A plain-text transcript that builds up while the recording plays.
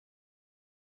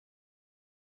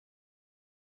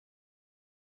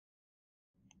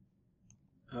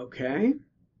Okay.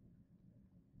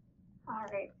 All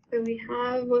right, so we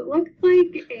have what looks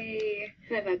like a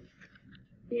kind of a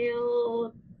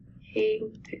pale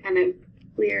pink, kind of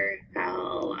clear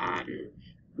cell,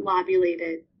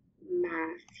 lobulated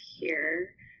mass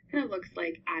here. Kind of looks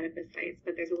like adipocytes,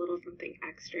 but there's a little something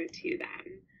extra to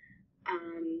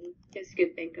them. Guess you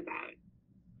could think about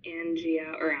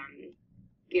angio or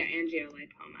yeah,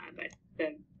 angiolipoma, but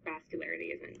the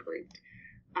vascularity isn't grouped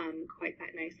quite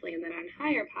that nicely. And then on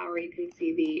higher power, you can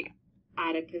see the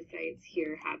adipocytes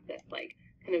here have this like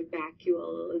kind of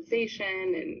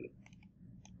vacuolization and a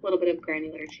little bit of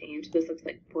granular change. This looks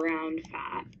like brown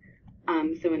fat.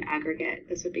 So in aggregate,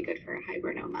 this would be good for a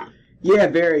hibernoma. Yeah,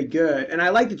 very good. And I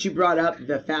like that you brought up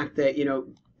the fact that,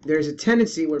 there's a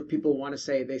tendency where people want to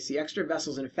say they see extra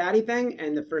vessels in a fatty thing,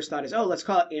 and the first thought is, oh, let's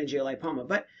call it angiolipoma.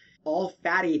 But all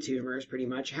fatty tumors pretty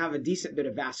much have a decent bit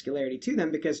of vascularity to them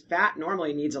because fat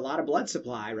normally needs a lot of blood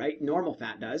supply, right? Normal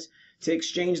fat does, to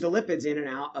exchange the lipids in and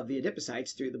out of the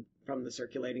adipocytes from the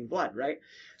circulating blood, right?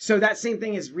 So that same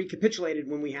thing is recapitulated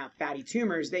when we have fatty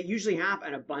tumors. They usually have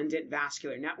an abundant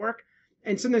vascular network.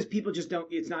 And sometimes people just don't,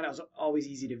 it's not always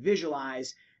easy to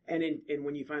visualize. And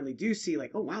when you finally do see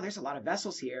like, oh, wow, there's a lot of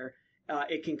vessels here,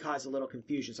 it can cause a little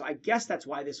confusion. So I guess that's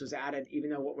why this was added, even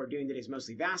though what we're doing today is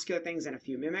mostly vascular things and a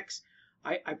few mimics.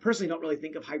 I personally don't really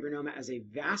think of hibernoma as a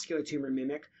vascular tumor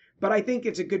mimic, but I think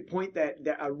it's a good point that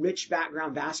a rich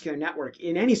background vascular network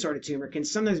in any sort of tumor can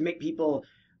sometimes make people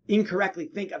incorrectly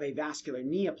think of a vascular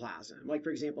neoplasm. Like,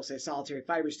 for example, say a solitary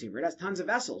fibrous tumor. It has tons of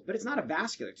vessels, but it's not a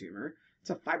vascular tumor. It's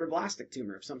a fibroblastic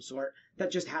tumor of some sort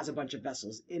that just has a bunch of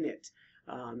vessels in it.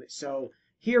 So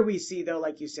here we see, though,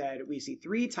 like you said, we see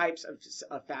three types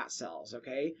of fat cells,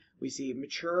 okay? We see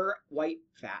mature white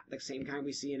fat, the same kind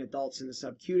we see in adults in the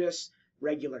subcutis,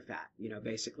 regular fat,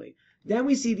 basically. Then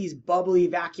we see these bubbly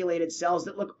vacuolated cells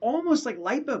that look almost like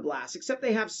lipoblasts, except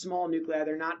they have small nuclei.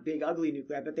 They're not big, ugly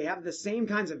nuclei, but they have the same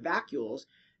kinds of vacuoles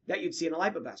that you'd see in a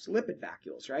lipoblasts, lipid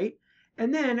vacuoles, right?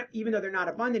 And then, even though they're not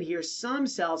abundant here, some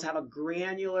cells have a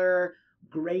granular,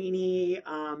 grainy,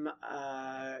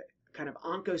 kind of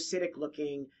oncocytic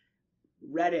looking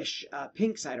reddish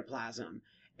pink cytoplasm.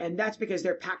 And that's because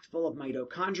they're packed full of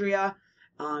mitochondria.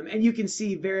 And you can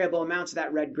see variable amounts of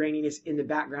that red graininess in the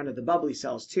background of the bubbly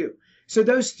cells too. So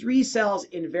those three cells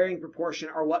in varying proportion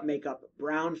are what make up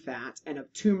brown fat, and a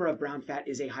tumor of brown fat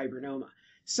is a hibernoma.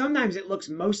 Sometimes it looks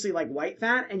mostly like white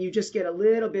fat, and you just get a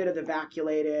little bit of the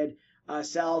vacuolated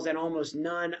cells and almost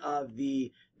none of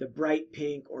the bright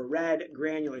pink or red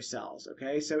granular cells.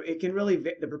 Okay, so it can really,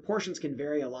 the proportions can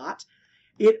vary a lot.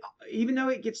 Even though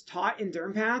it gets taught in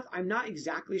dermpath, I'm not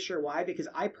exactly sure why, because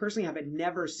I personally have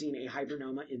never seen a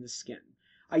hibernoma in the skin.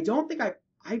 I don't think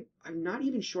I'm not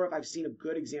even sure if I've seen a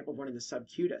good example of one in the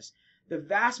subcutis. The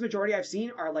vast majority I've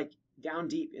seen are like down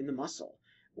deep in the muscle,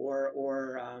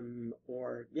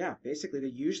 or yeah, basically they're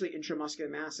usually intramuscular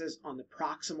masses on the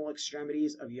proximal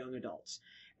extremities of young adults.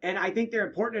 And I think they're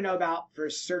important to know about for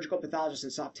surgical pathologists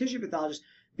and soft tissue pathologists,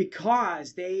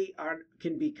 because they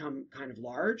can become kind of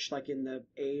large, like in the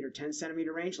 8 or 10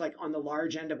 centimeter range, like on the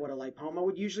large end of what a lipoma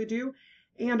would usually do.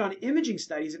 And on imaging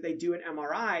studies, if they do an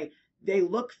MRI, they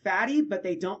look fatty, but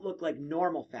they don't look like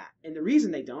normal fat. And the reason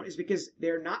they don't is because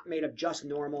they're not made of just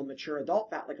normal mature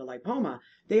adult fat like a lipoma.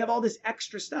 They have all this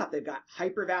extra stuff. They've got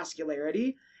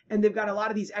hypervascularity, and they've got a lot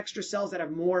of these extra cells that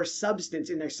have more substance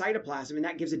in their cytoplasm, and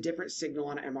that gives a different signal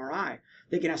on an MRI.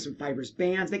 They can have some fibrous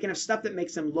bands. They can have stuff that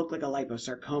makes them look like a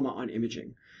liposarcoma on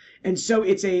imaging. And so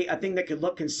it's a thing that could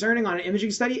look concerning on an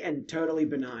imaging study and totally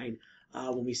benign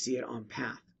when we see it on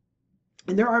path.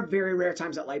 And there are very rare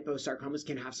times that liposarcomas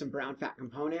can have some brown fat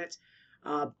components.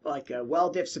 Like a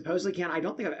well-diff supposedly can. I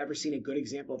don't think I've ever seen a good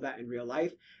example of that in real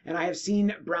life. And I have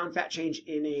seen brown fat change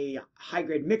in a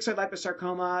high-grade myxoid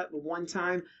liposarcoma one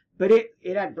time, but it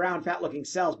had brown fat-looking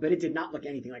cells, but it did not look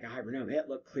anything like a hibernoma. It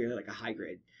looked clearly like a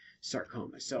high-grade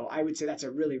sarcoma. So I would say that's a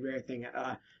really rare thing.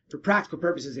 For practical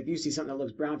purposes, if you see something that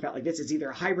looks brown fat like this, it's either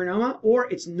a hibernoma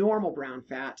or it's normal brown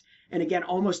fat. And again,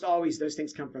 almost always those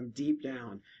things come from deep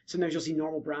down. Sometimes you'll see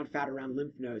normal brown fat around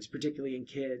lymph nodes, particularly in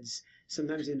kids,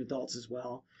 sometimes in adults as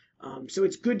well. So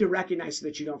it's good to recognize so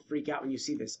that you don't freak out when you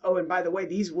see this. Oh, and by the way,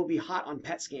 these will be hot on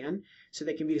PET scan, so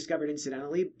they can be discovered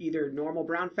incidentally, either normal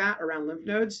brown fat around lymph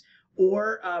nodes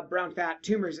or brown fat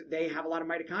tumors. They have a lot of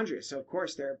mitochondria, so of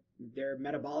course they're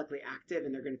metabolically active,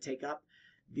 and they're going to take up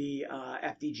the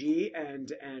FDG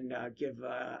and give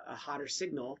a hotter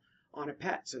signal on a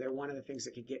PET. So they're one of the things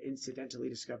that can get incidentally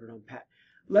discovered on PET.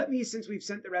 Since we've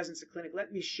sent the residents to clinic,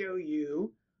 let me show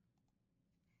you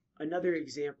another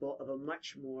example of a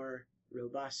much more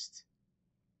robust.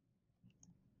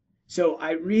 So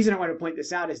reason I want to point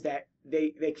this out is that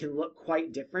they can look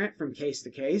quite different from case to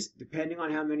case, depending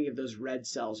on how many of those red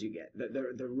cells you get,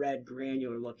 the red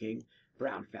granular looking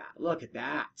brown fat. Look at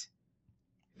that.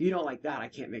 If you don't like that, I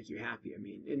can't make you happy. I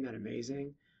mean, isn't that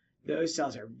amazing? Those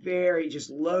cells are very just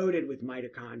loaded with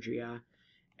mitochondria.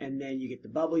 And then you get the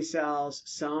bubbly cells.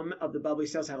 Some of the bubbly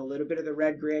cells have a little bit of the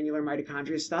red granular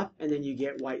mitochondria stuff, and then you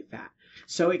get white fat.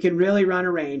 So it can really run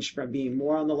a range from being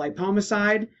more on the lipoma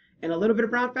side and a little bit of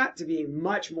brown fat to being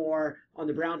much more on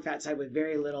the brown fat side with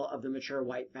very little of the mature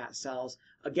white fat cells.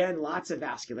 Again, lots of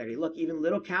vascularity. Look, even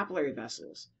little capillary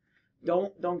vessels.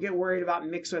 Don't get worried about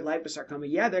myxoid liposarcoma.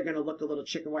 Yeah, they're going to look a little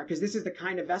chicken wire because this is the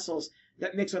kind of vessels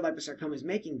that myxoid liposarcoma is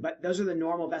making, but those are the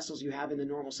normal vessels you have in the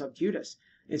normal subcutis.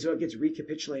 And so it gets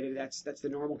recapitulated. That's the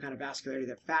normal kind of vascularity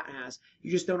that fat has. You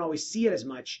just don't always see it as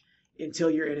much until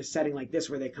you're in a setting like this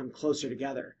where they come closer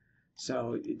together.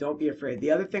 So don't be afraid. The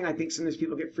other thing I think sometimes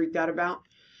people get freaked out about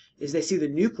is they see the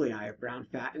nuclei of brown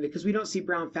fat. And because we don't see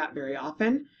brown fat very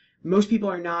often, most people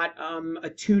are not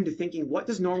attuned to thinking, what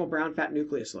does normal brown fat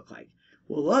nucleus look like?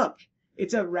 Well, look,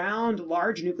 it's a round,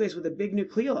 large nucleus with a big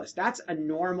nucleolus. That's a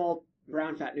normal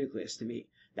brown fat nucleus to me.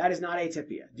 That is not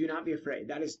atypia. Do not be afraid.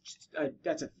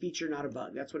 That's a feature, not a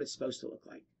bug. That's what it's supposed to look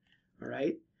like. All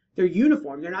right? They're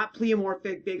uniform. They're not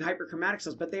pleomorphic, big hyperchromatic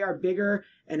cells, but they are bigger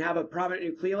and have a prominent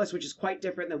nucleolus, which is quite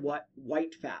different than what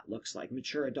white fat looks like,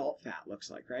 mature adult fat looks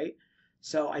like, right?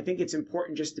 So I think it's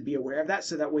important just to be aware of that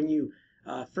so that when you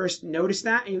first notice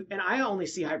that, and I only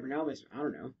see hibernomas, I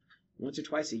don't know, once or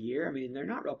twice a year. I mean, they're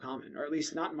not real common, or at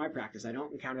least not in my practice. I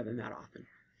don't encounter them that often.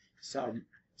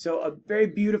 So a very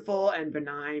beautiful and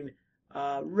benign,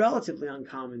 relatively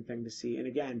uncommon thing to see. And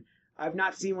again, I've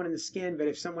not seen one in the skin, but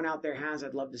if someone out there has,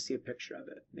 I'd love to see a picture of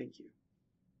it. Thank you.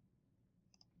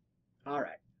 All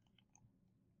right.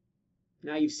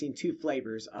 Now you've seen two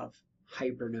flavors of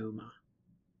hibernoma.